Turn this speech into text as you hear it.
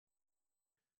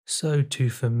So to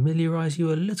familiarize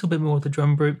you a little bit more with the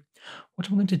DrumBrute, what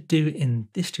I'm going to do in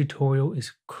this tutorial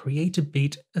is create a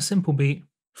beat, a simple beat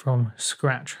from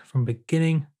scratch, from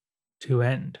beginning to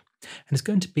end. And it's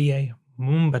going to be a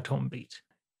moombahton beat.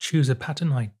 Choose a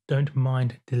pattern I don't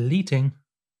mind deleting.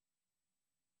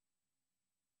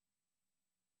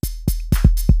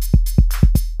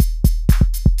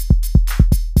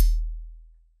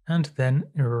 And then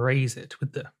erase it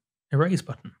with the erase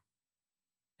button.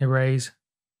 Erase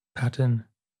pattern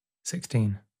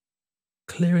 16.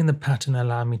 Clearing the pattern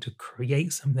allows me to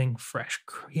create something fresh,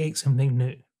 create something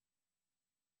new.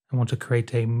 I want to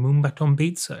create a moombahton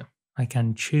beat, so I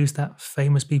can choose that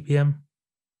famous BPM,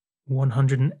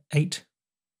 108,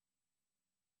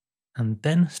 and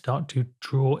then start to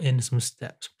draw in some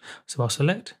steps. So I'll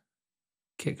select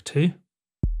kick 2,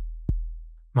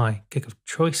 my kick of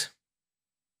choice,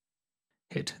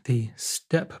 hit the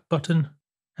step button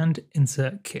and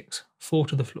insert kicks 4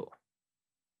 to the floor.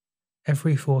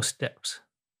 Every 4 steps.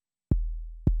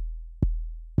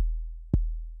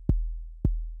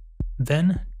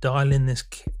 Then dial in this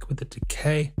kick with the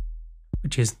decay,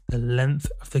 which is the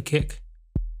length of the kick,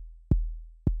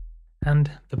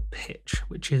 and the pitch,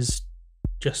 which is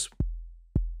just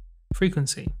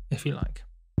frequency, if you like.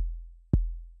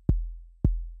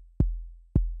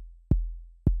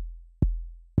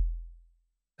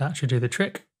 That should do the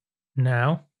trick.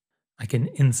 Now I can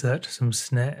insert some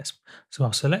snares. So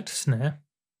I'll select snare.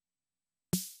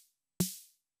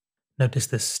 Notice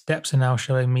the steps are now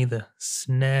showing me the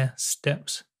snare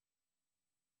steps.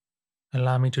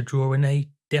 Allow me to draw in a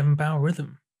dembow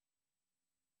rhythm.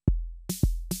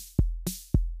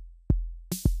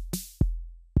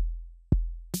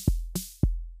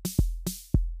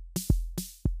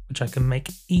 Which I can make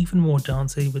even more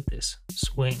dancey with this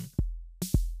swing.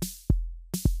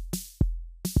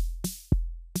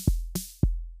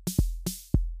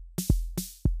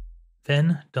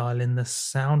 Then dial in the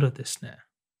sound of this snare.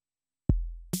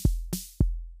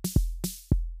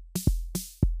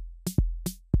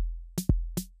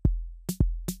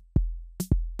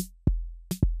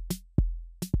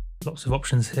 Lots of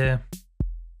options here.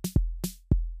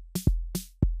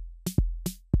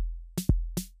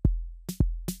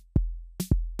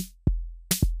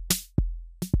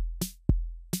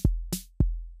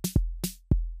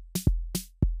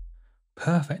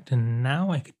 Perfect, and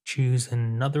now I could choose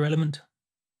another element.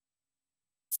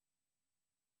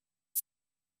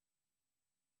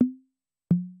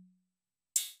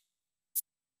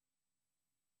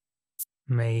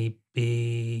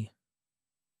 Maybe,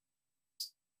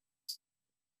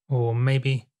 or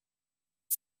maybe,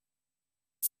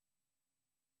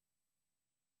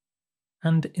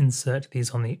 and insert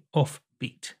these on the off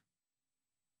beat.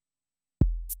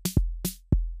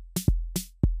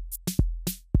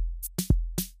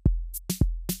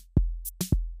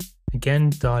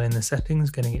 Again, dial in the settings,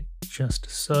 getting it just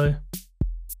so.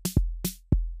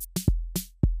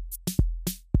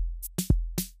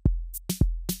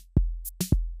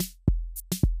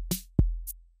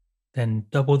 Then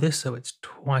double this so it's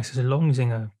twice as long,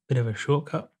 using a bit of a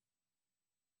shortcut.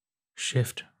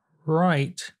 Shift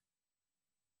right.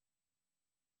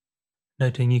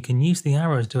 Noting you can use the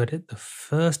arrows to edit the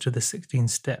first of the 16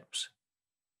 steps,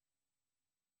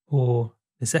 or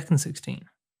the second 16.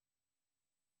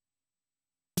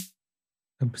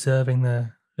 Observing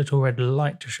the little red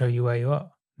light to show you where you are,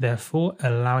 therefore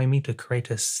allowing me to create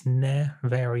a snare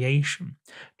variation,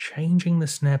 changing the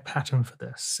snare pattern for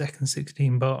the second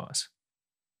 16 bars.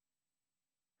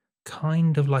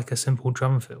 Kind of like a simple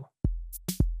drum fill.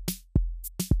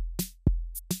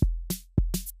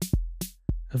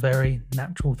 A very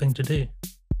natural thing to do.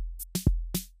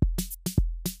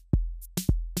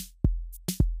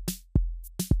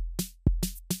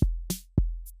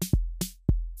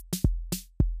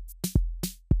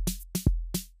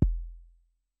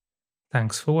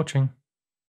 Thanks for watching.